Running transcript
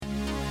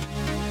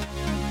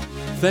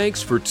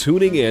Thanks for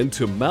tuning in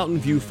to Mountain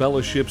View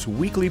Fellowship's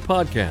weekly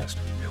podcast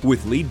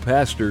with lead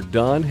pastor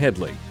Don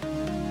Headley.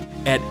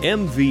 At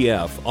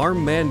MVF, our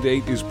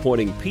mandate is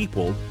pointing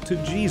people to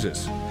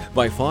Jesus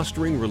by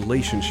fostering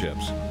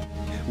relationships.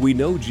 We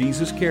know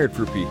Jesus cared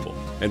for people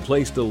and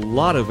placed a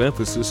lot of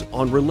emphasis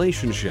on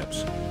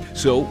relationships,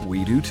 so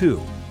we do too.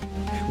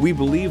 We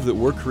believe that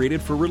we're created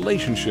for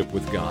relationship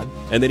with God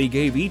and that He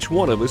gave each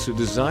one of us a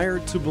desire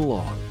to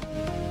belong.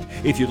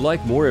 If you'd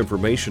like more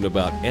information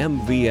about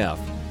MVF,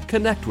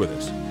 connect with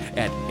us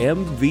at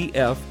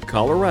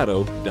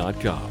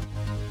mvfcolorado.com.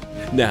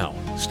 Now,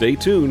 stay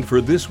tuned for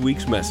this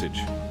week's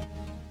message.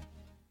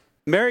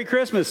 Merry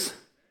Christmas.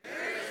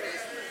 Merry Christmas.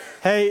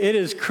 Hey, it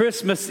is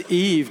Christmas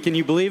Eve. Can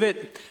you believe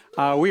it?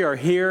 We are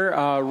here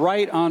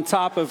right on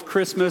top of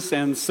Christmas,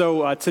 and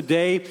so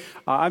today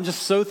I'm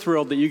just so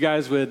thrilled that you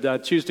guys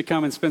would choose to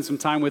come and spend some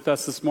time with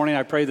us this morning.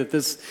 I pray that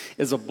this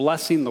is a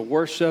blessing. The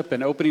worship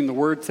and opening the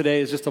Word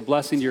today is just a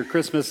blessing to your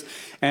Christmas,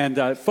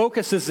 and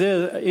focuses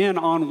in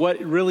on what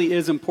really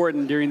is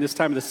important during this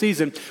time of the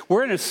season.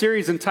 We're in a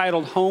series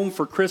entitled Home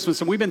for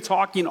Christmas, and we've been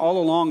talking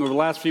all along over the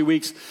last few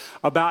weeks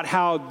about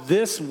how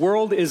this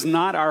world is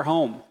not our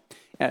home.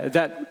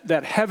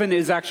 That heaven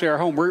is actually our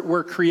home.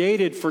 We're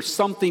created for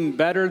something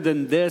better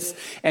than this.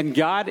 And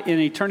God in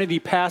eternity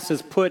past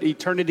has put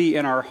eternity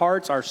in our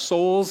hearts, our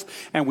souls,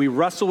 and we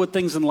wrestle with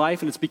things in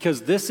life. And it's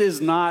because this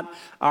is not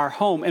our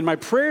home. And my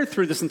prayer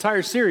through this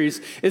entire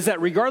series is that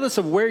regardless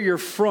of where you're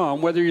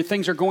from, whether your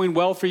things are going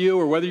well for you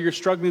or whether you're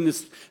struggling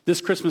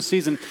this Christmas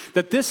season,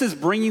 that this is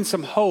bringing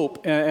some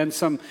hope and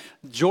some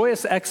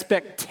joyous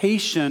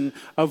expectation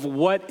of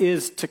what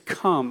is to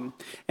come.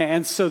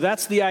 And so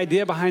that's the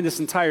idea behind this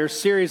entire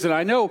series. And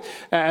I know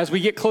as we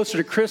get closer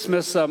to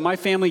Christmas, my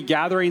family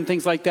gathering,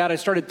 things like that, I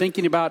started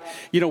thinking about,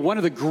 one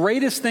of the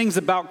greatest things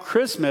about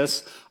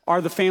Christmas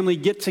are the family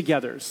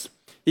get-togethers.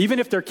 Even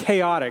if they're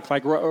chaotic,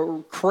 like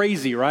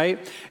crazy, right?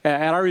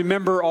 And I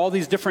remember all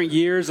these different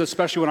years,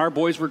 especially when our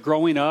boys were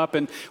growing up,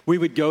 and we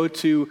would go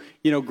to,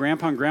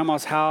 Grandpa and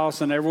Grandma's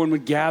house, and everyone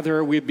would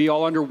gather. We'd be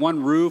all under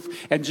one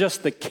roof, and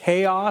just the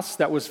chaos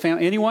that was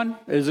family. Anyone?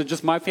 Is it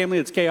just my family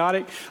that's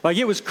chaotic? Like,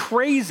 it was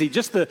crazy,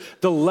 just the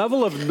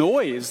level of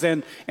noise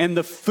and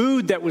the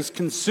food that was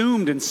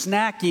consumed and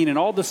snacking and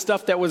all the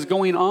stuff that was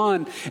going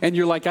on. And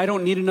you're like, I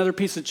don't need another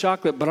piece of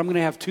chocolate, but I'm going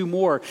to have two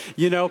more,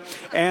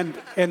 and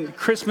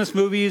Christmas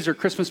movies or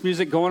Christmas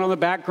music going on in the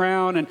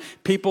background, and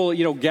people,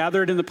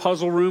 gathered in the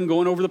puzzle room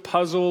going over the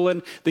puzzle,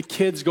 and the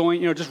kids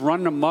going, just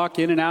running amok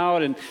in and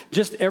out, and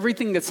just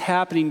everything that's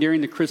happening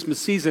during the Christmas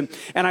season.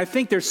 And I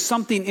think there's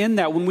something in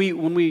that when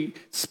we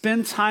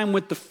spend time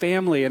with the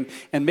family, and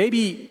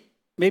maybe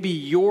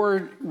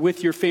you're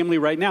with your family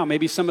right now.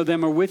 Maybe some of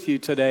them are with you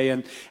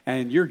today,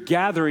 and you're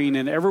gathering,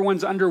 and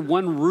everyone's under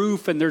one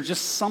roof, and there's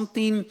just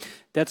something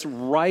that's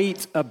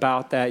right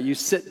about that. You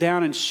sit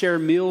down and share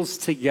meals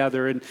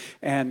together,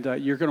 and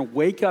you're going to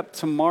wake up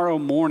tomorrow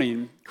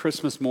morning,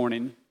 Christmas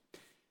morning,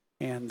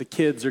 and the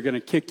kids are going to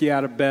kick you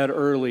out of bed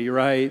early,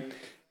 right?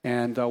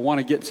 And want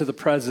to get to the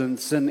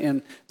presents.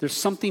 And there's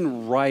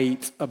something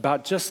right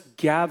about just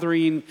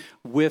gathering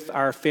with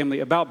our family,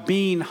 about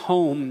being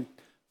home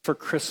for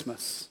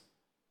Christmas.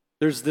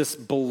 There's this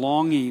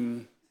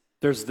belonging,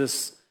 there's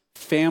this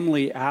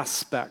family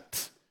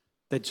aspect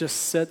that just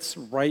sits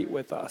right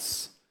with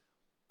us.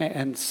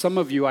 And some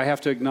of you, I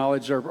have to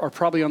acknowledge, are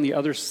probably on the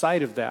other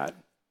side of that.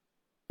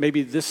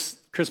 Maybe this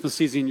Christmas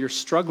season you're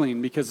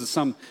struggling because of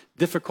some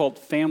difficult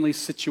family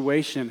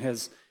situation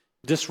has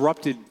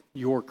disrupted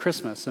your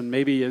Christmas. And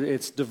maybe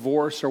it's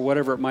divorce or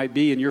whatever it might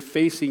be, and you're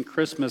facing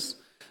Christmas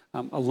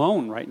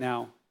alone right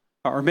now.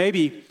 Or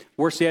maybe,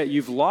 worse yet,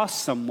 you've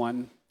lost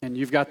someone and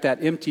you've got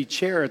that empty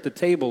chair at the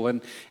table,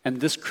 and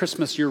this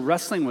Christmas you're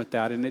wrestling with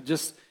that, and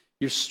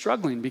you're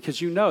struggling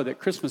because you know that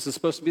Christmas is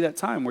supposed to be that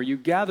time where you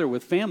gather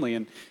with family,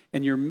 and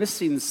you're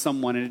missing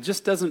someone, and it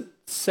just doesn't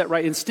set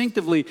right.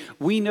 Instinctively,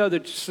 we know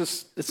that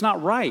it's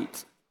not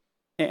right.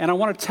 And I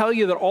want to tell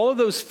you that all of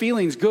those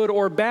feelings, good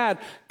or bad,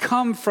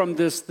 come from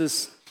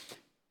this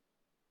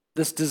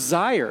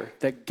desire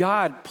that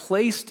God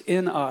placed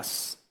in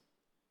us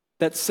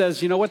that says,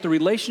 the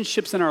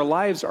relationships in our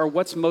lives are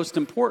what's most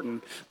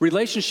important.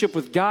 Relationship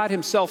with God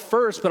Himself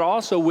first, but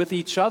also with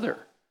each other.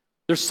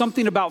 There's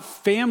something about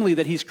family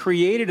that He's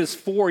created us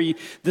for.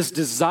 This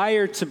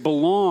desire to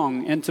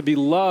belong and to be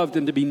loved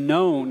and to be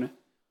known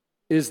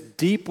is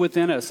deep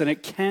within us, and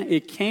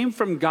it came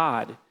from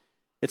God.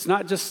 It's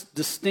not just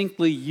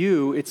distinctly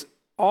you, it's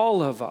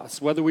all of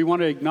us, whether we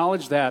want to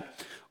acknowledge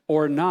that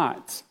or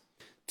not.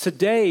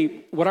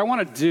 Today, what I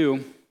want to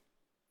do,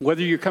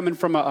 whether you're coming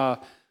from a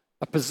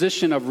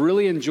position of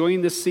really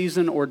enjoying this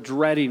season or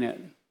dreading it,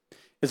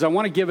 is I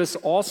want to give us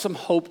all some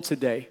hope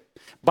today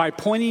by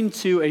pointing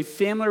to a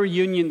family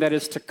reunion that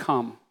is to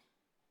come.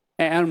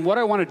 And what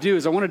I want to do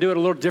is I want to do it a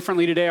little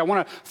differently today. I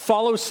want to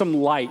follow some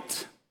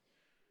light.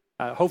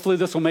 Hopefully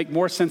this will make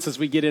more sense as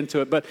we get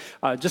into it. But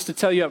just to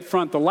tell you up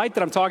front, the light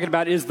that I'm talking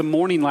about is the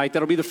morning light.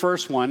 That'll be the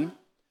first one.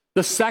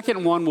 The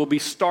second one will be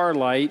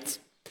starlight.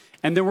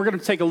 And then we're going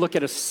to take a look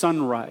at a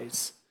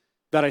sunrise.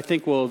 that I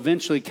think will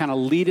eventually kind of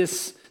lead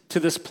us to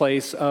this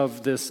place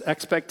of this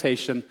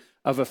expectation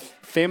of a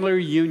family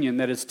reunion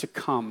that is to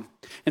come.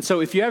 And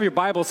so if you have your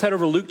Bibles, head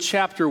over to Luke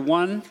chapter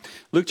 1.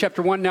 Luke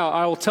chapter 1. Now,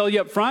 I will tell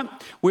you up front,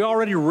 we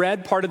already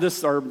read part of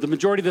this, or the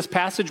majority of this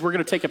passage. We're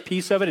going to take a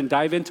piece of it and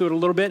dive into it a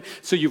little bit.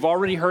 So you've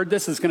already heard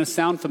this. It's going to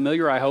sound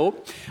familiar, I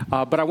hope.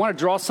 But I want to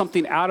draw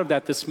something out of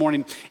that this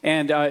morning.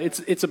 And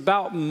it's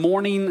about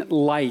morning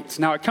light.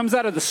 Now, it comes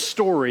out of the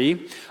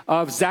story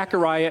of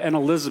Zechariah and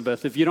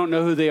Elizabeth. If you don't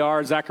know who they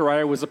are,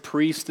 Zechariah was a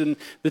priest in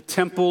the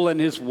temple, and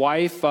his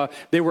wife,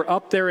 they were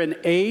up there in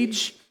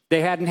age. They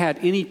hadn't had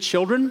any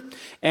children,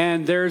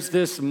 and there's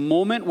this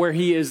moment where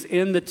he is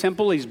in the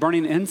temple, he's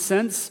burning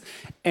incense,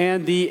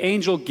 and the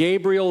angel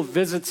Gabriel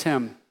visits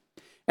him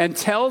and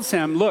tells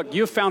him, look,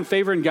 you have found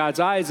favor in God's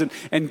eyes,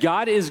 and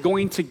God is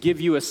going to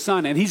give you a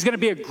son, and he's going to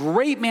be a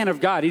great man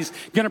of God. He's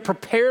going to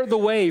prepare the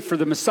way for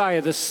the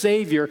Messiah, the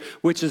Savior,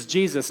 which is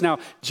Jesus. Now,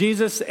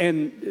 Jesus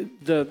and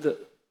the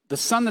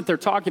son that they're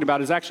talking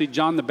about is actually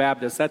John the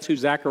Baptist. That's who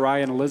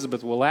Zechariah and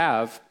Elizabeth will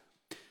have.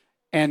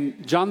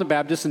 And John the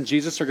Baptist and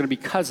Jesus are going to be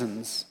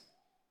cousins.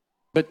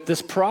 But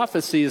this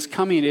prophecy is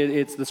coming,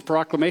 this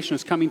proclamation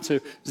is coming to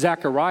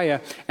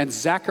Zechariah, and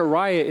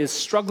Zechariah is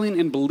struggling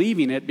in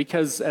believing it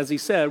because, as he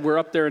said, we're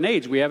up there in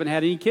age. We haven't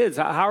had any kids.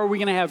 How are we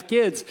going to have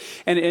kids?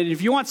 And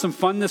if you want some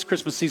fun this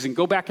Christmas season,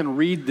 go back and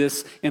read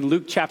this in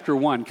Luke chapter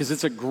 1, because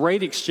it's a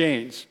great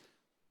exchange.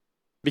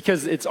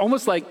 Because it's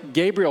almost like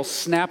Gabriel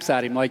snaps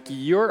at him, like,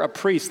 you're a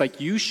priest, like,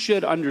 you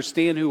should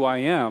understand who I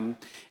am,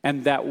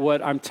 and that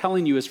what I'm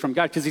telling you is from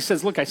God. Because he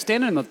says, look, I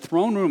stand in the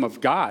throne room of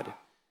God,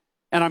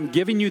 and I'm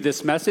giving you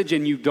this message,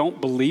 and you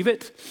don't believe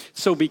it.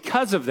 So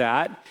because of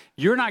that,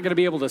 you're not going to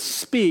be able to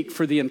speak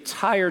for the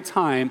entire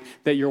time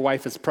that your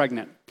wife is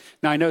pregnant.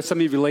 Now, I know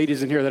some of you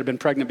ladies in here that have been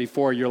pregnant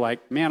before, you're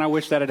like, man, I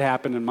wish that had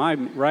happened in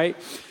mine, right?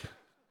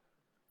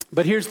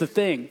 But here's the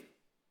thing.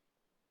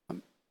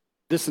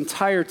 This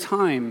entire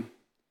time,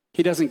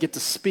 he doesn't get to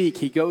speak.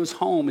 He goes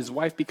home. His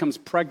wife becomes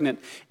pregnant,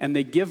 and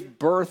they give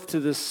birth to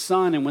this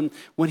son. And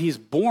when he's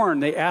born,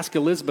 they ask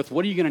Elizabeth,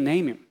 what are you going to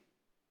name him?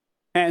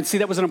 And see,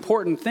 that was an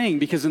important thing,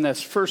 because in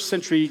this first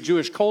century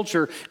Jewish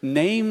culture,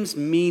 names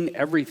mean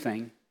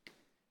everything.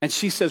 And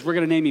she says, we're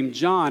going to name him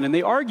John. And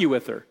they argue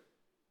with her.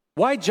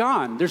 Why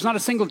John? There's not a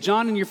single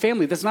John in your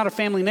family. That's not a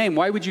family name.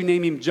 Why would you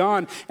name him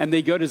John? And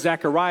they go to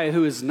Zechariah,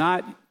 who has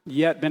not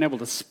yet been able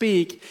to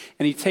speak.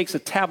 And he takes a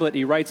tablet, and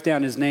he writes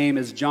down his name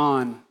as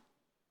John.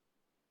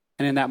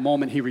 And in that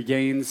moment, he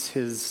regains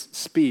his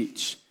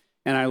speech.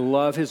 And I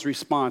love his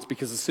response,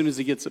 because as soon as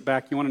he gets it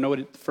back, you want to know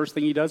what the first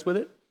thing he does with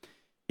it?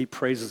 He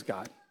praises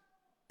God.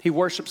 He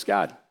worships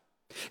God.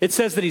 It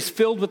says that he's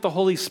filled with the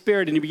Holy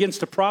Spirit, and he begins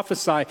to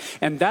prophesy.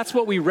 And that's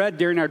what we read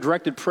during our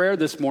directed prayer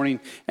this morning.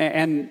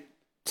 And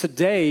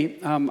today,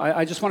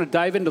 I just want to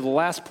dive into the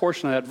last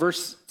portion of that.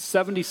 Verse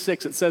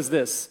 76, it says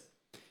this.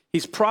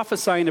 He's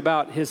prophesying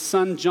about his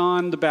son,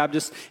 John the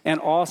Baptist,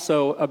 and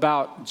also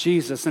about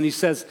Jesus. And he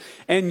says,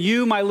 and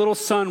you, my little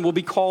son, will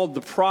be called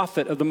the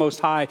prophet of the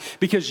Most High,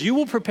 because you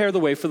will prepare the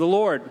way for the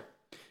Lord.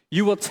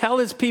 You will tell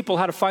his people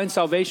how to find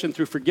salvation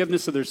through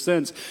forgiveness of their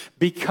sins.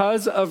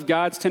 Because of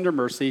God's tender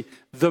mercy,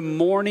 the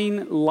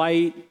morning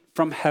light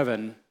from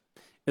heaven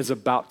is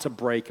about to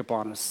break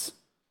upon us,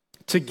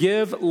 to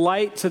give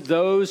light to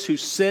those who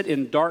sit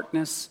in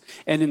darkness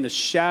and in the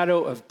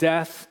shadow of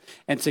death,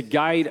 and to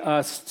guide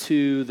us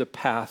to the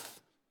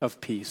path of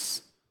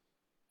peace.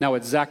 Now,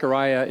 what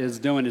Zechariah is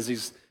doing is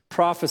he's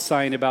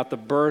prophesying about the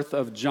birth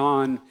of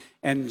John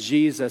and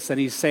Jesus, and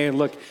he's saying,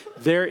 look,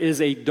 there is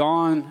a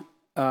dawn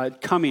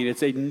coming.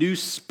 It's a new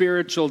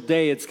spiritual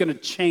day. It's going to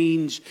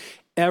change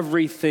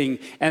everything.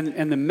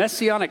 And the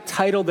messianic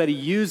title that he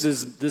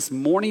uses, this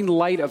morning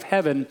light of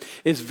heaven,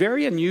 is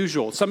very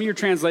unusual. Some of your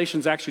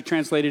translations actually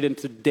translate it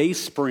into day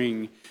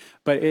spring,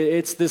 but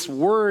it's this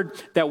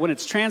word that when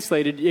it's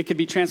translated, it could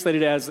be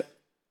translated as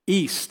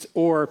east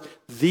or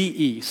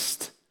the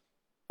east,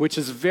 which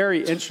is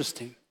very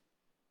interesting.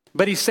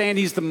 But he's saying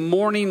he's the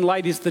morning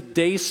light, he's the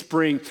day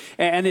spring.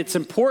 And it's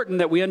important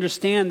that we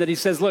understand that he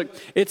says, look,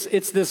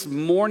 it's this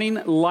morning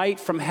light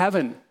from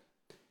heaven.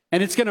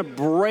 And it's going to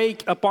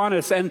break upon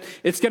us, and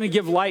it's going to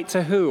give light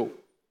to who?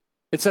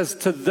 It says,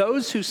 to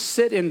those who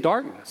sit in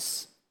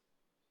darkness,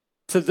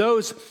 to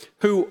those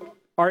who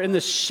are in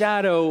the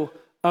shadow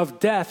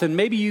of death. And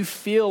maybe you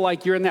feel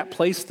like you're in that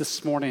place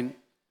this morning.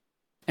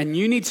 And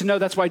you need to know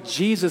that's why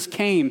Jesus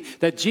came,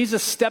 that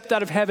Jesus stepped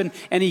out of heaven,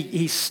 and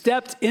he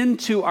stepped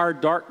into our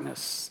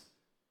darkness.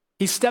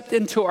 He stepped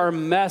into our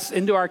mess,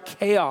 into our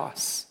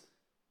chaos.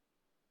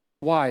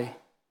 Why?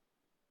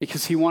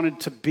 Because he wanted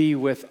to be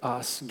with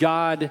us,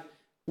 God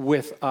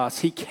with us.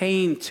 He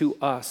came to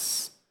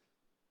us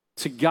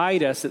to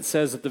guide us, it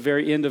says at the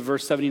very end of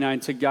verse 79,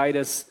 to guide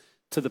us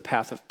to the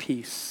path of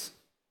peace,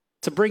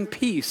 to bring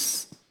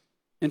peace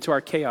into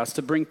our chaos,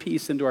 to bring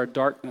peace into our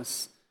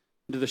darkness,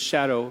 into the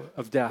shadow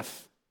of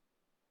death.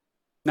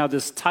 Now,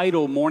 this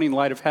title, Morning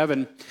Light of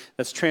Heaven,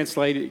 that's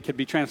translated, it could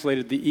be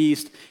translated the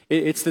East.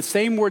 It's the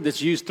same word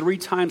that's used 3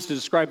 times to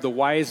describe the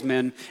wise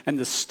men and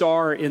the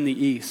star in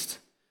the East.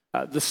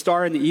 The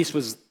star in the East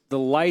was the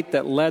light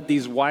that led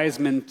these wise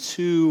men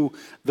to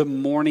the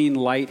morning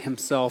light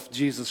himself,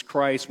 Jesus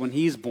Christ, when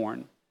he's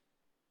born.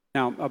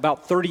 Now,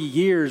 about 30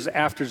 years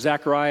after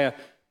Zechariah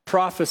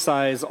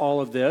prophesies all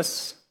of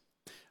this,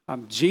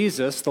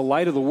 Jesus, the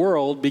light of the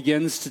world,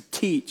 begins to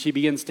teach. He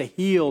begins to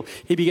heal.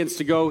 He begins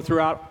to go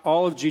throughout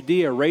all of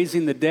Judea,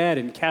 raising the dead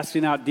and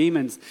casting out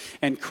demons.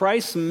 And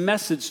Christ's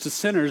message to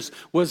sinners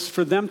was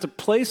for them to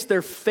place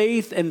their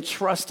faith and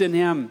trust in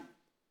him.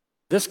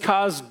 This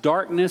caused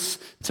darkness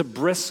to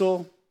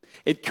bristle.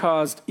 It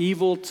caused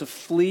evil to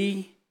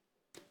flee.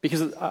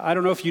 Because I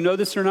don't know if you know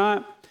this or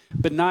not,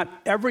 but not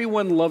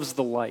everyone loves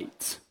the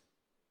light.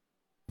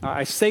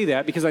 I say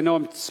that because I know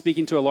I'm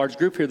speaking to a large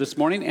group here this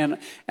morning, and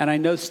I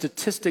know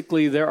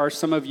statistically there are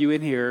some of you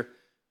in here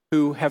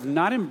who have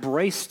not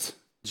embraced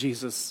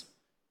Jesus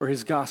or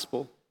his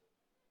gospel.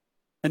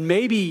 And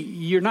maybe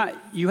you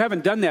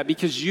haven't done that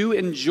because you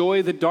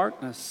enjoy the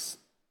darkness.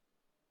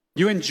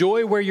 You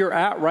enjoy where you're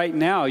at right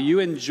now. You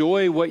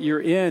enjoy what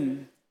you're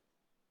in.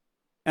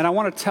 And I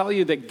want to tell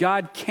you that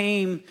God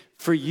came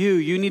for you.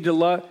 You need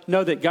to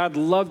know that God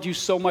loved you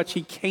so much.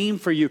 He came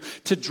for you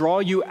to draw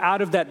you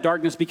out of that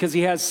darkness because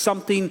he has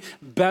something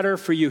better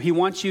for you. He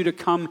wants you to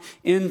come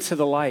into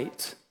the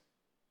light.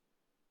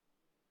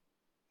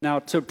 Now,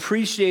 to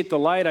appreciate the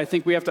light, I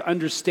think we have to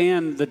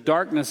understand the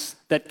darkness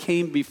that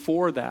came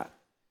before that.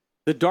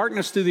 The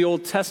darkness through the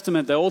Old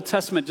Testament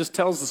just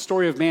tells the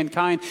story of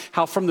mankind,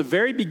 how from the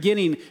very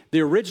beginning,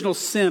 the original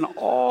sin,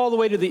 all the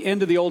way to the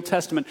end of the Old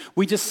Testament,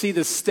 we just see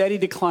this steady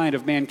decline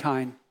of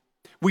mankind.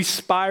 We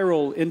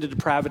spiral into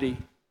depravity.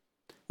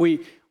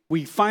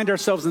 We find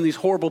ourselves in these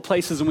horrible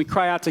places and we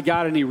cry out to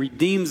God and he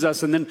redeems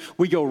us, and then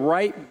we go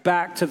right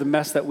back to the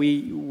mess that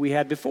we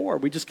had before.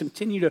 We just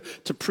continue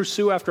to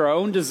pursue after our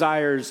own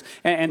desires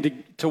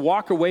and to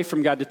walk away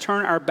from God, to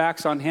turn our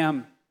backs on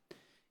him.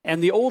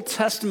 And the Old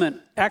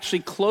Testament actually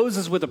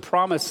closes with a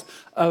promise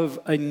of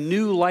a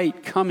new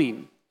light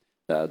coming.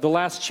 The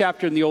last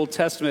chapter in the Old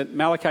Testament,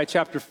 Malachi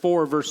chapter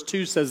 4, verse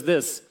 2 says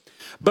this: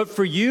 "But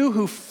for you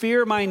who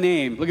fear my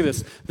name," look at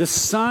this, "the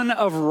Son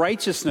of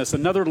Righteousness,"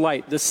 another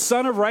light, "the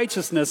Son of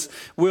Righteousness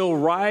will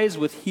rise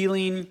with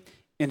healing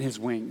in his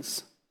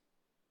wings."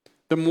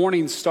 The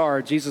morning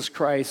star, Jesus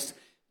Christ,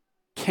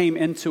 came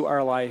into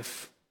our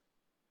life.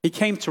 He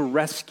came to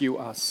rescue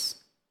us.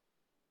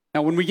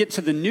 Now, when we get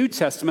to the New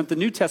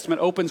Testament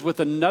opens with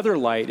another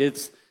light.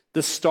 It's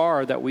the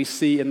star that we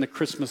see in the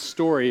Christmas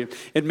story.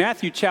 In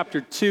Matthew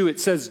chapter 2, it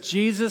says,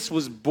 Jesus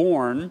was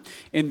born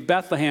in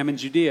Bethlehem in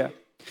Judea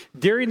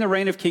during the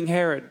reign of King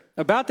Herod.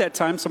 About that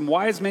time, some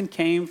wise men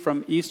came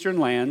from eastern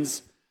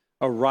lands,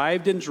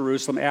 arrived in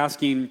Jerusalem,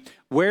 asking,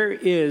 "Where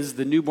is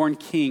the newborn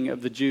king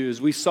of the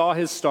Jews? We saw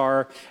his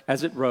star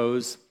as it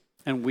rose,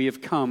 and we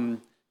have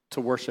come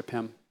to worship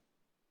him."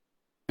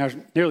 Now,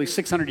 nearly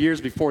 600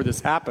 years before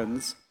this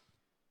happens,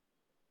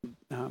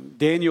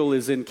 Daniel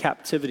is in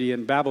captivity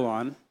in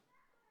Babylon,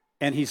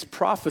 and he's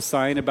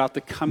prophesying about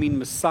the coming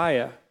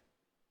Messiah.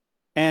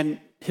 And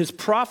his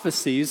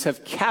prophecies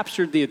have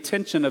captured the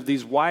attention of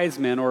these wise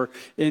men, or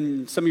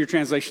in some of your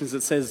translations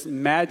it says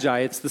magi.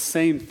 It's the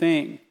same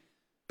thing.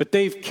 But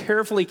they've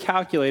carefully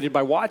calculated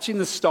by watching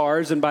the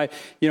stars and by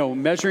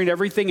measuring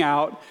everything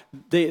out.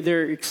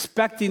 They're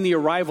expecting the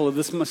arrival of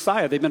this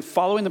Messiah. They've been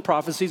following the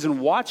prophecies and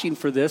watching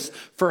for this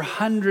for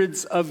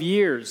hundreds of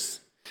years.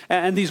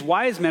 And these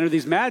wise men, or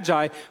these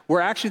magi,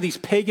 were actually these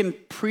pagan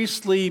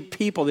priestly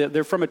people.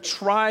 They're from a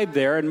tribe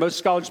there, and most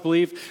scholars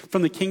believe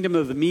from the kingdom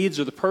of the Medes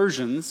or the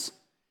Persians.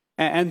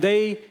 And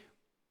they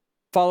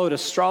followed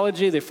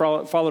astrology, they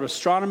followed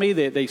astronomy,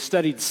 they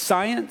studied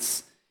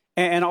science,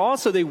 and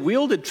also they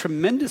wielded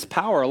tremendous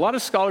power. A lot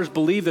of scholars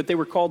believe that they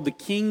were called the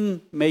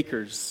king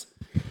makers.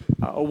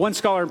 One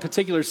scholar in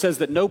particular says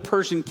that no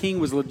Persian king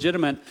was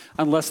legitimate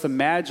unless the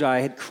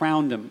magi had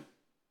crowned him.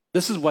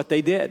 This is what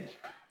they did.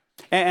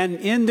 And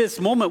in this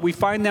moment, we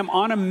find them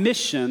on a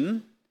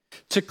mission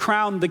to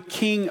crown the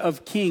King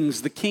of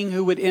Kings, the King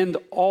who would end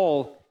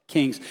all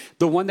kings,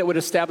 the one that would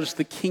establish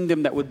the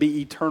kingdom that would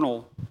be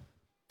eternal.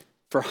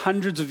 For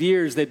hundreds of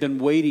years, they'd been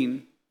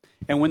waiting.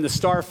 And when the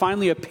star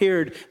finally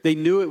appeared, they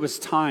knew it was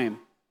time.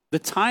 The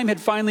time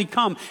had finally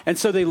come. And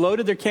so they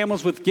loaded their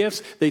camels with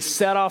gifts. They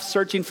set off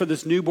searching for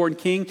this newborn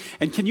king.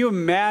 And can you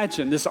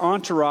imagine this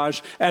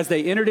entourage as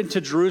they entered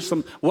into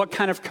Jerusalem, what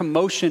kind of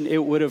commotion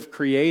it would have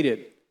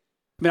created?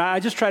 I mean,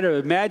 I just try to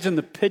imagine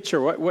the picture.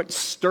 What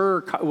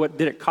stir, what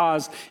did it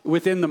cause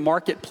within the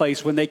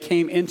marketplace when they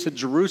came into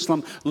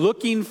Jerusalem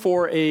looking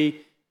for a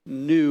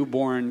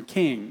newborn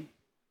king?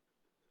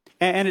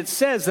 And it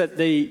says that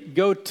they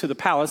go to the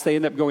palace. They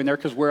end up going there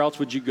because where else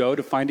would you go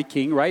to find a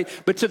king, right?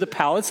 But to the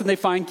palace, and they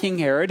find King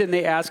Herod, and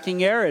they ask King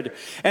Herod.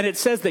 And it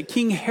says that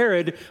King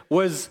Herod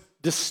was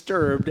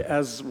disturbed,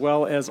 as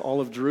well as all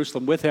of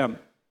Jerusalem with him.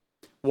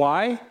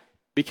 Why?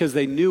 Because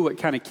they knew what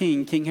kind of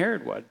king King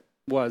Herod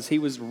was. He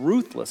was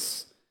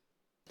ruthless.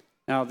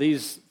 Now,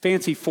 these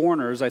fancy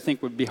foreigners, I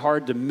think, would be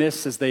hard to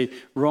miss as they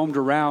roamed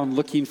around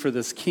looking for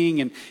this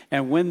king.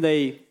 And when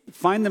they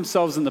find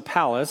themselves in the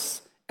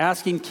palace,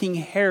 asking King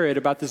Herod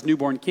about this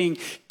newborn king,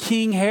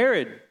 King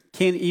Herod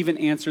can't even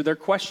answer their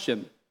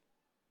question.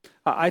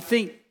 I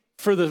think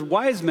for the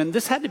wise men,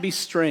 this had to be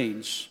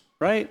strange,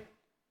 right?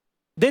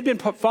 They'd been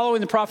following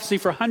the prophecy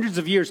for hundreds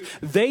of years.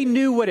 They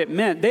knew what it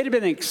meant. They'd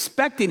been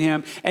expecting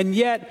him. And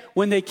yet,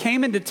 when they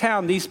came into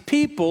town, these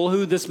people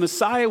who this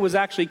Messiah was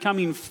actually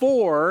coming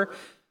for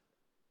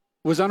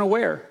was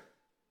unaware.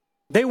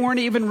 They weren't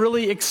even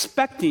really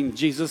expecting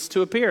Jesus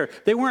to appear.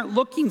 They weren't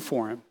looking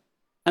for him.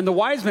 And the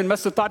wise men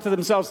must have thought to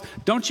themselves,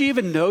 don't you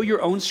even know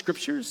your own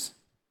scriptures?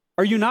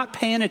 Are you not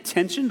paying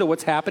attention to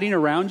what's happening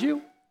around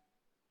you?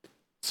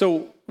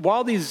 So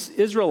while these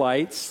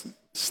Israelites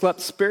slept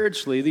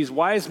spiritually, these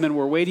wise men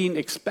were waiting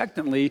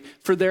expectantly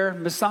for their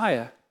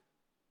Messiah.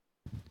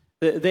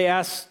 They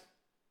asked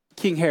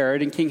King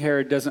Herod, and King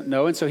Herod doesn't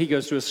know, and so he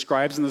goes to his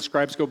scribes, and the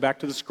scribes go back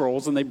to the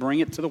scrolls, and they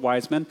bring it to the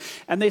wise men,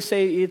 and they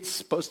say it's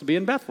supposed to be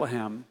in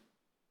Bethlehem.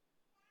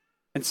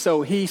 And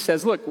so he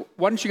says, look,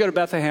 why don't you go to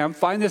Bethlehem,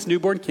 find this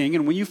newborn king,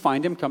 and when you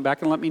find him, come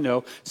back and let me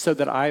know so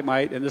that I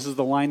might, and this is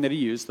the line that he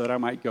used, so that I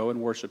might go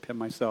and worship him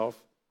myself.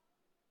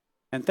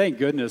 And thank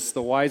goodness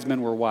the wise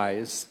men were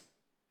wise.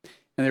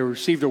 And they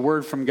received a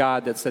word from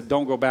God that said,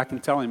 don't go back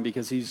and tell him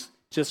because he's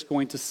just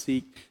going to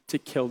seek to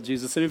kill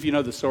Jesus. And if you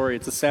know the story,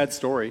 it's a sad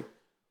story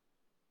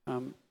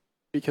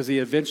because he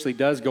eventually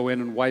does go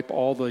in and wipe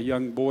all the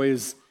young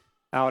boys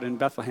out in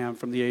Bethlehem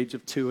from the age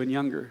of 2 and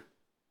younger.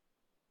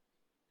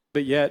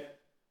 But yet,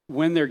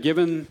 when they're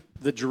given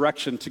the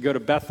direction to go to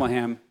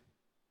Bethlehem,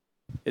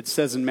 it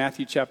says in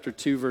Matthew chapter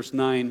 2, verse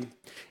 9,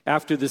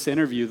 after this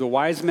interview, the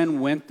wise men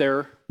went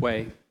their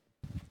way.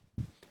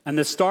 And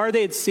the star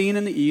they had seen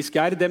in the east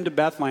guided them to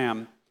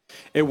Bethlehem.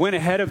 It went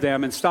ahead of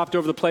them and stopped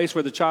over the place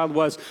where the child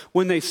was.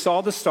 When they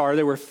saw the star,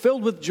 they were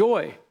filled with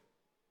joy.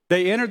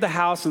 They entered the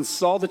house and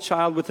saw the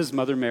child with his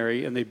mother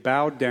Mary, and they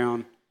bowed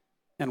down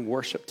and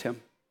worshiped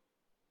him.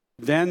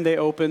 Then they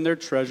opened their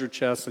treasure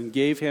chests and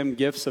gave him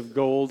gifts of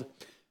gold,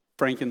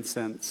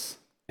 frankincense,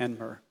 and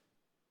myrrh.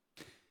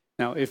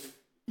 Now, if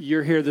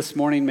you're here this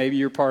morning, maybe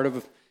you're part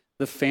of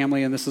the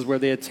family and this is where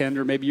they attend,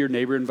 or maybe your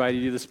neighbor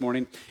invited you this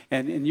morning,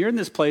 and you're in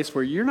this place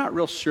where you're not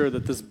real sure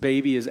that this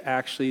baby is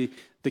actually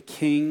the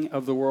king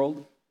of the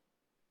world,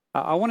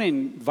 I want to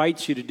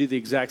invite you to do the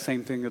exact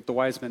same thing that the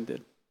wise men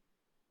did,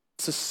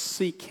 to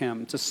seek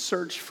him, to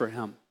search for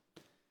him,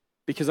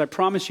 because I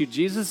promise you,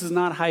 Jesus is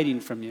not hiding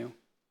from you.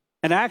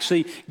 And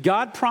actually,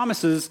 God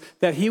promises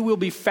that he will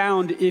be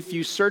found if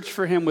you search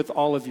for him with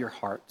all of your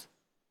heart.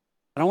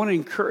 And I want to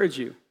encourage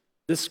you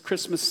this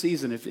Christmas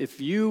season, if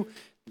you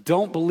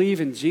don't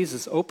believe in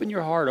Jesus, open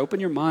your heart, open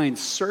your mind,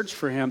 search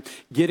for him,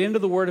 get into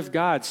the Word of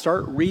God,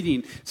 start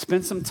reading,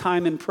 spend some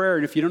time in prayer.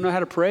 And if you don't know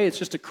how to pray, it's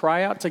just to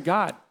cry out to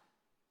God,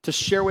 to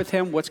share with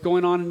him what's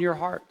going on in your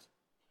heart.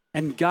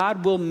 And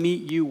God will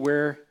meet you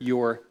where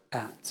you're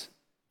at.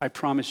 I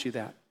promise you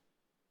that.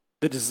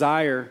 The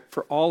desire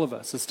for all of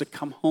us is to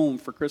come home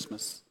for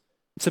Christmas,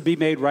 to be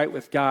made right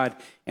with God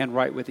and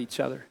right with each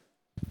other.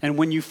 And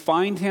when you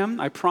find him,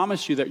 I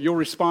promise you that you'll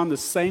respond the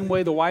same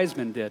way the wise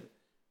men did.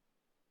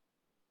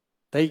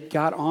 They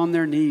got on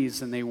their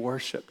knees and they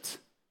worshiped.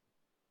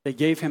 They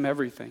gave him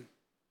everything.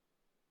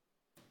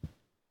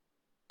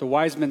 The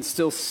wise men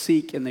still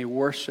seek and they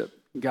worship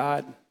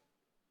God.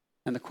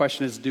 And the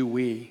question is, do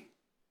we?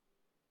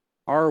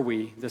 Are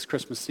we this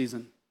Christmas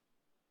season?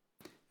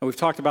 And we've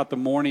talked about the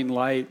morning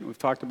light. We've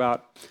talked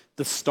about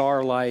the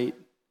starlight.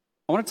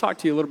 I want to talk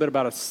to you a little bit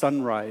about a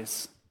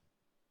sunrise.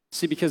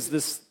 See, because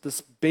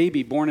this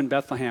baby born in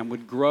Bethlehem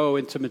would grow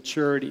into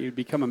maturity. He would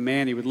become a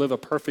man. He would live a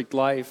perfect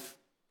life.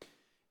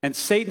 And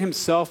Satan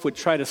himself would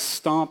try to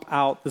stomp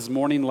out this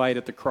morning light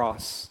at the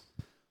cross.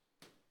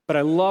 But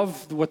I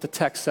love what the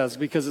text says,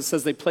 because it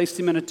says they placed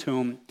him in a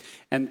tomb.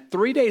 And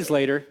 3 days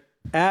later,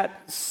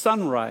 at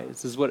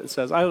sunrise is what it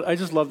says. I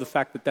just love the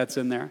fact that that's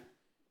in there.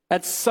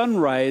 At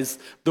sunrise,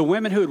 the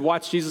women who had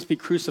watched Jesus be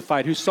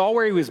crucified, who saw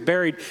where he was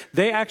buried,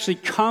 they actually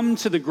come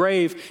to the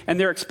grave and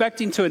they're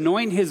expecting to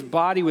anoint his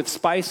body with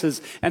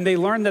spices. And they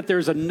learn that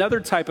there's another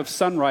type of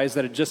sunrise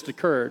that had just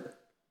occurred.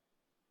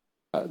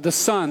 The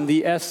sun,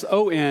 the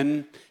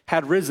S-O-N,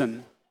 had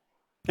risen.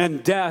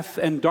 And death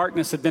and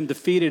darkness had been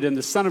defeated. And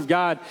the Son of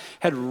God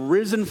had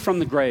risen from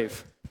the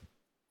grave.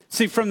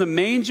 See, from the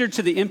manger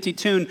to the empty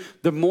tomb,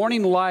 the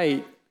morning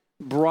light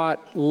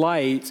brought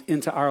light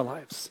into our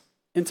lives,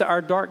 into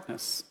our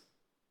darkness.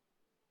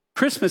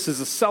 Christmas is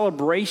a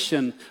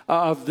celebration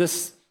of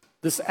this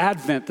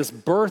advent, this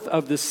birth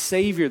of this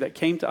Savior that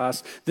came to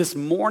us, this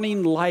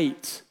morning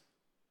light.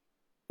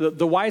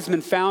 The wise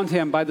men found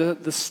him by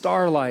the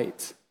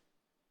starlight.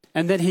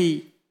 And then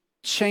he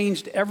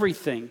changed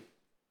everything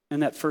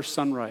in that first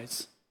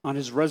sunrise on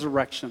his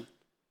resurrection.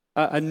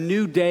 A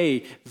new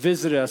day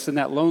visited us in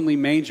that lonely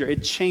manger.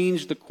 It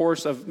changed the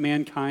course of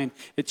mankind.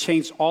 It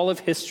changed all of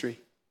history.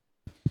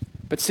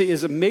 But see,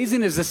 as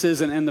amazing as this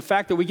is, and the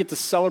fact that we get to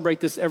celebrate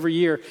this every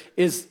year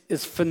is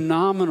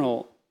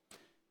phenomenal.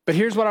 But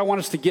here's what I want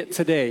us to get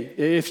today.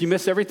 If you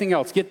miss everything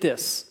else, get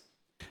this.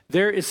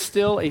 There is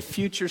still a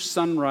future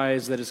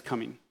sunrise that is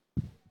coming.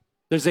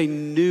 There's a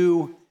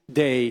new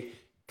day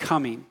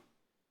coming.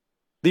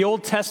 The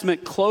Old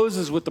Testament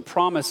closes with the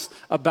promise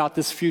about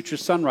this future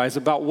sunrise,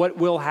 about what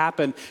will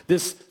happen,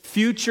 this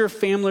future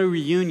family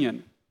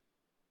reunion.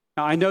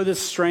 Now, I know this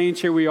is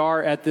strange. Here we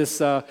are at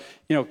this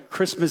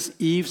Christmas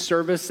Eve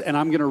service, and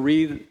I'm going to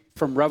read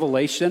from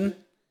Revelation.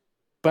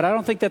 But I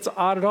don't think that's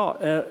odd at all.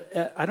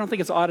 I don't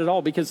think it's odd at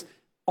all because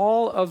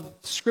all of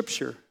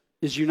Scripture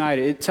is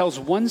united. It tells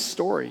one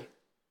story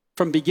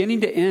from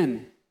beginning to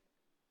end.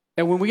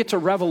 And when we get to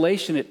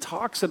Revelation, it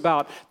talks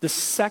about the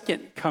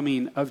second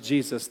coming of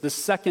Jesus, the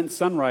second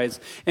sunrise.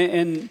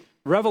 And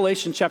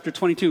Revelation chapter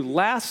 22,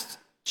 last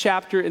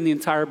chapter in the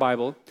entire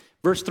Bible,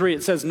 verse 3,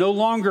 it says, "No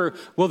longer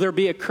will there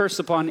be a curse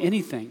upon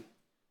anything,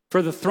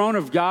 for the throne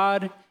of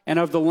God and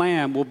of the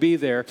Lamb will be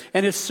there,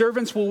 and his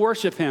servants will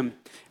worship him,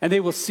 and they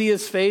will see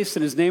his face,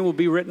 and his name will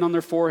be written on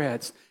their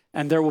foreheads,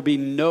 and there will be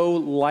no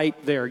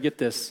light there." Get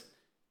this,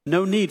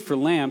 no need for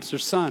lamps or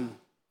sun.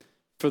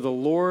 For the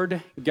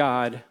Lord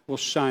God will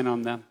shine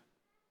on them,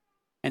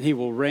 and he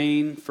will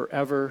reign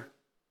forever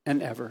and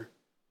ever.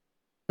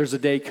 There's a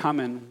day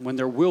coming when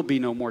there will be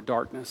no more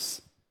darkness,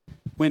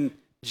 when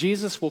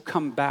Jesus will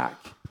come back.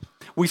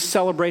 We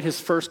celebrate his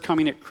first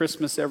coming at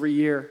Christmas every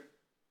year.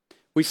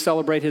 We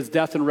celebrate his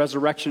death and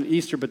resurrection at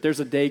Easter, but there's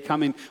a day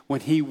coming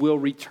when he will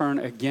return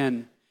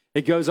again.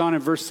 It goes on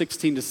in verse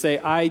 16 to say,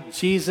 "I,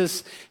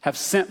 Jesus, have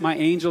sent my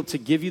angel to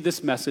give you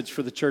this message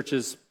for the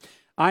churches.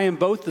 I am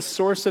both the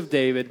source of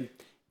David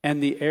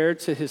and the heir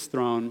to his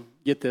throne."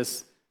 Get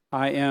this,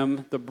 "I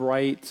am the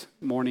bright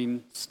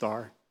morning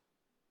star."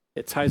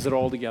 It ties it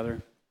all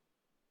together.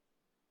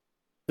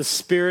 The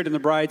Spirit and the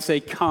bride say,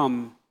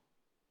 "Come."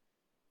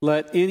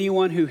 Let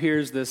anyone who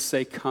hears this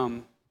say,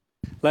 "Come."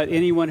 Let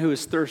anyone who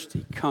is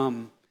thirsty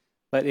come.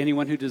 Let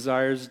anyone who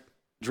desires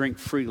drink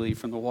freely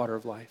from the water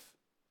of life.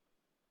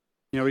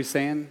 You know what he's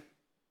saying?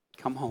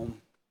 Come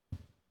home.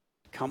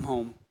 Come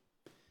home.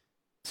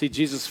 See,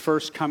 Jesus'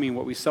 first coming,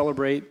 what we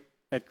celebrate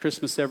at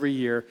Christmas every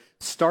year,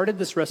 started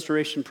this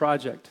restoration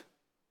project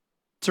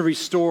to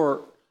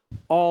restore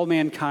all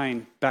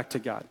mankind back to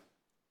God.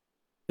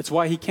 It's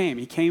why he came.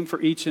 He came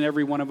for each and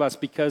every one of us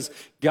because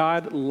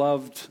God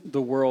loved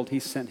the world. He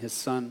sent his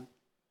son.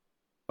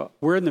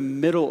 We're in the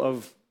middle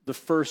of the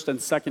first and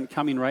second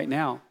coming right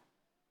now.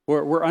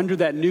 We're under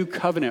that new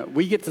covenant.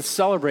 We get to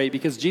celebrate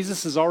because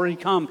Jesus has already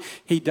come.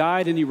 He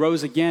died and he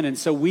rose again. And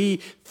so we,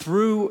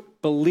 through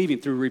believing,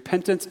 through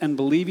repentance and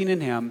believing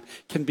in him,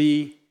 can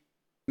be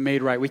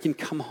made right. We can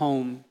come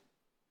home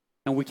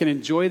and we can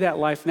enjoy that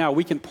life now.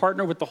 We can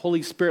partner with the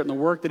Holy Spirit in the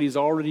work that he's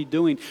already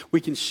doing. We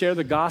can share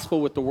the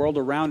gospel with the world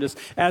around us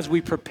as we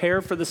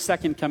prepare for the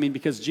second coming,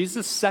 because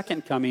Jesus'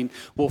 second coming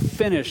will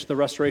finish the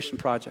restoration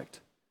project.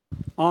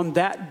 On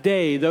that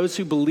day, those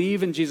who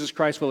believe in Jesus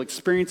Christ will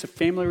experience a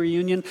family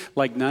reunion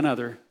like none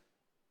other.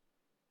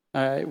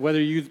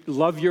 Whether you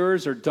love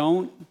yours or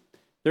don't,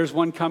 there's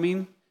one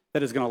coming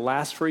that is going to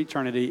last for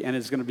eternity and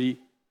is going to be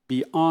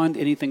beyond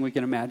anything we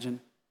can imagine.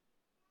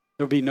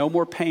 There'll be no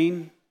more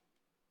pain,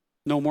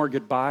 no more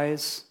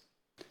goodbyes,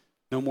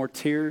 no more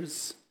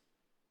tears,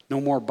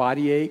 no more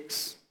body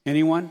aches.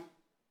 Anyone?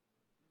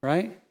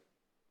 Right?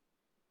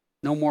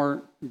 No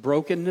more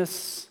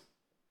brokenness.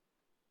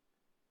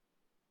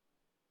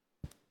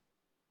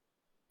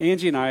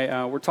 Angie and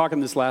I were talking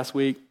this last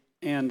week,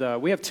 and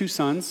we have two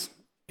sons,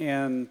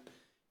 and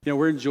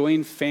we're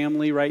enjoying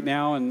family right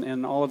now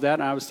and all of that.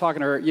 And I was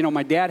talking to her.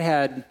 My dad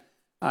had,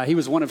 he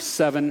was one of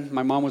 7.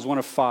 My mom was one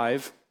of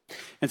 5.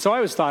 And so I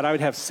always thought I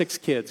would have 6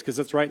 kids because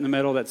that's right in the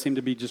middle. That seemed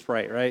to be just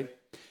right?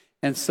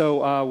 And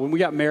so when we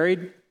got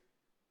married,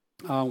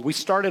 we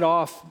started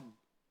off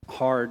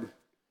hard.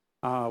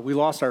 We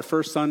lost our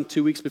first son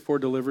 2 weeks before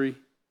delivery.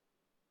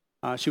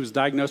 She was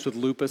diagnosed with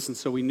lupus, and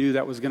so we knew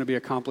that was going to be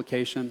a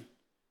complication.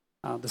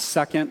 The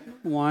second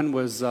one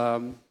was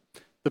the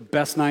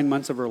best 9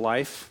 months of her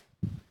life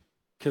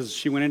because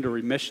she went into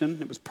remission.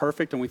 It was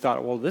perfect, and we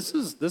thought, well, this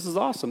is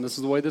awesome. This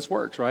is the way this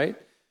works, right?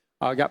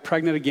 Got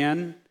pregnant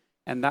again,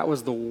 and that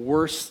was the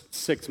worst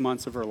 6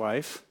 months of her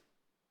life.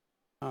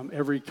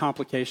 Every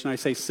complication, I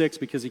say 6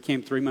 because he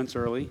came 3 months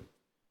early.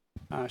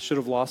 Should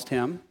have lost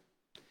him.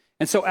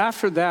 And so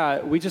after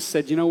that, we just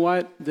said, you know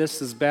what?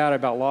 This is bad. I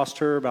about lost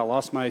her, about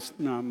lost my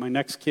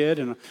next kid,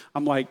 and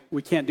I'm like,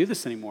 we can't do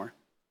this anymore.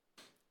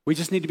 We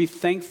just need to be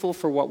thankful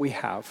for what we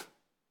have.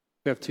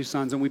 We have 2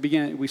 sons, and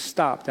we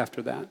stopped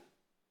after that.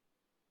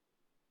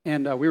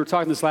 And we were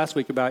talking this last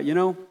week about,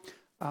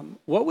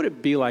 what would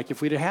it be like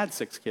if we'd had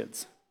 6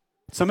 kids?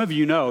 Some of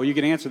you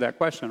can answer that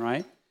question,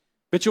 right?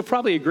 But you'll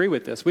probably agree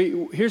with this.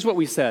 Here's what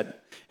we said.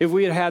 If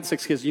we had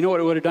 6 kids, you know what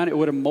it would have done? It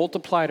would have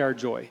multiplied our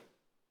joy.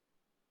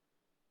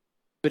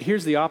 But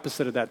here's the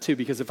opposite of that too,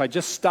 because if I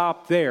just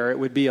stopped there, it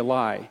would be a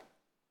lie.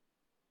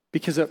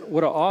 Because it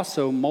would have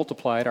also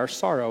multiplied our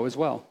sorrow as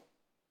well.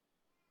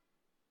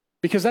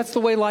 Because that's the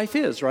way life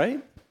is,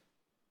 right?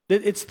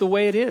 It's the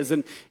way it is.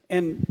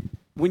 And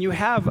when you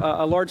have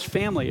a large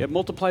family, it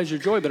multiplies your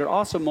joy, but it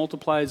also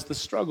multiplies the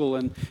struggle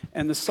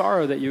and the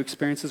sorrow that you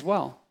experience as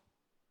well.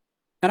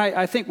 And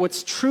I think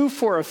what's true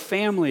for a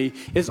family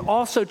is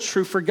also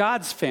true for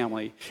God's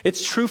family.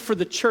 It's true for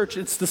the church.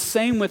 It's the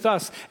same with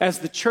us. As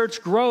the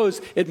church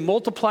grows, it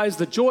multiplies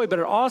the joy, but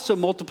it also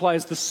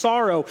multiplies the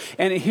sorrow.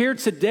 And here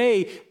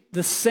today,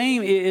 the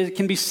same it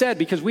can be said,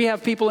 because we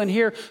have people in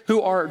here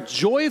who are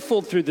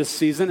joyful through this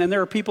season, and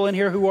there are people in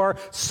here who are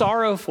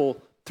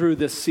sorrowful through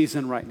this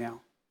season right now.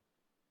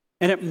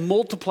 And it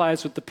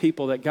multiplies with the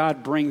people that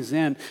God brings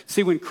in.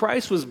 See, when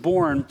Christ was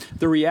born,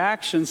 the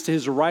reactions to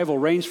his arrival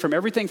ranged from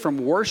everything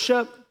from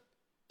worship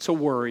to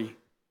worry.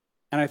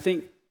 And I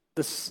think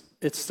it's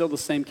still the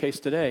same case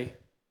today.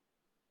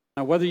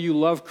 Now, whether you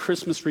love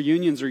Christmas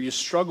reunions or you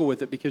struggle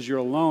with it because you're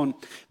alone,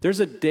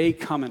 there's a day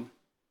coming.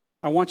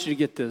 I want you to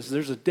get this.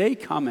 There's a day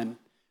coming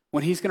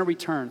when he's going to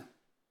return.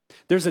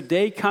 There's a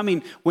day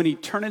coming when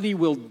eternity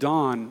will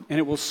dawn and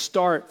it will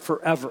start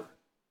forever.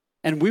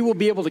 And we will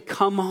be able to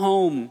come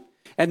home.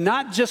 And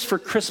not just for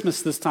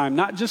Christmas this time,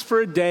 not just for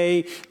a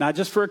day, not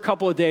just for a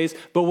couple of days,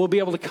 but we'll be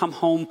able to come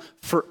home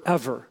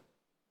forever.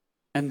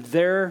 And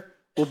there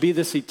will be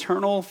this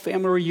eternal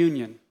family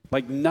reunion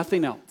like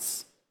nothing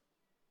else.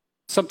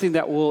 Something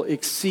that will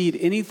exceed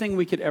anything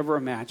we could ever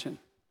imagine.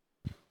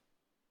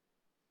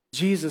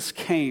 Jesus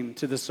came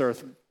to this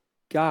earth,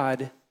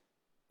 God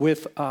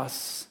with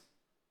us,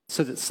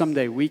 so that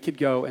someday we could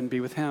go and be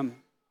with him.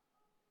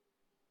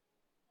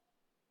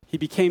 He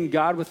became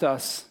God with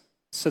us,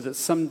 so that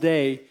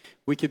someday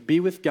we could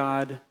be with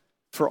God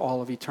for all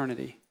of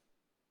eternity.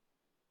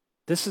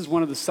 This is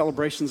one of the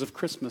celebrations of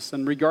Christmas.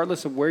 And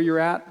regardless of where you're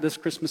at this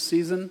Christmas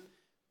season,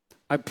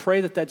 I pray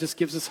that just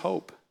gives us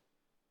hope.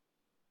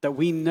 That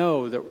we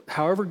know that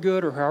however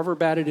good or however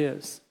bad it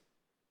is,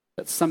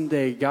 that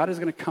someday God is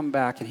going to come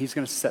back and he's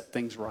going to set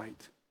things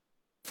right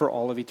for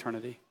all of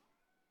eternity.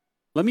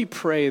 Let me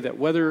pray that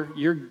whether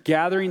you're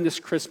gathering this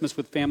Christmas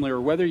with family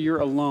or whether you're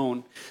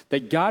alone,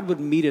 that God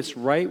would meet us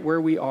right where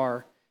we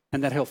are,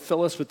 and that he'll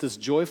fill us with this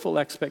joyful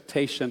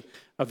expectation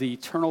of the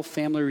eternal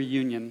family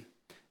reunion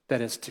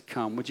that is to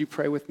come. Would you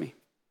pray with me?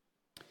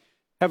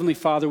 Heavenly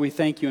Father, we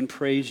thank you and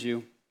praise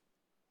you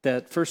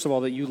that, first of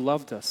all, that you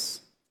loved us,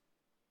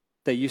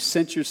 that you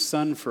sent your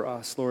Son for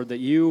us, Lord, that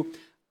you,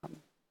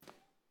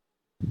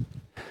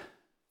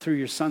 through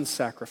your Son's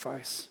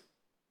sacrifice,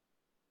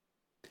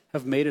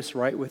 have made us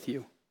right with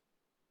you,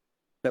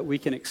 that we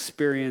can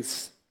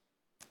experience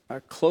a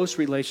close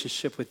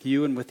relationship with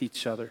you and with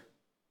each other.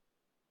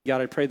 God,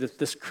 I pray that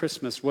this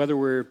Christmas, whether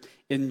we're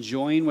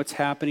enjoying what's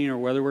happening or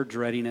whether we're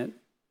dreading it,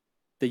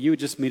 that you would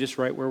just meet us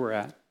right where we're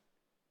at.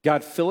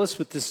 God, fill us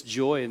with this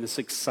joy and this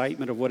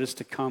excitement of what is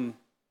to come.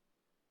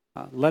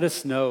 Let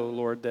us know,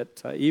 Lord,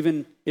 that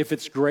even if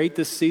it's great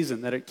this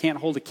season, that it can't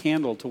hold a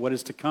candle to what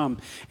is to come.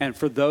 And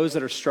for those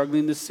that are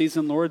struggling this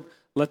season, Lord,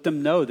 let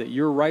them know that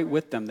you're right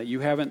with them, that you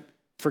haven't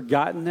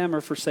forgotten them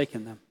or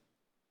forsaken them,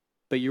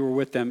 but you were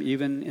with them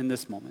even in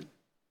this moment.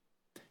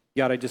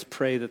 God, I just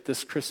pray that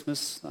this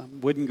Christmas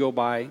wouldn't go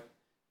by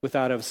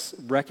without us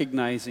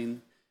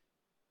recognizing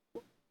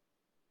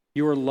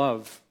your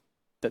love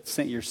that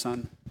sent your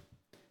Son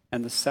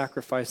and the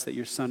sacrifice that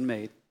your Son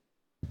made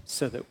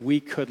so that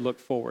we could look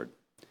forward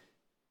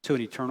to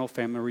an eternal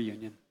family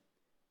reunion.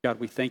 God,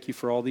 we thank you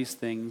for all these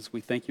things.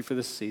 We thank you for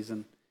this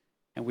season.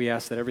 And we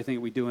ask that everything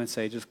that we do and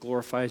say just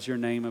glorifies your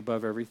name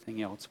above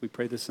everything else. We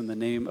pray this in the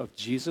name of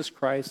Jesus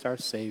Christ, our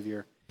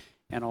Savior,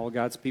 and all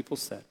God's people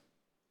said.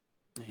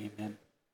 Amen.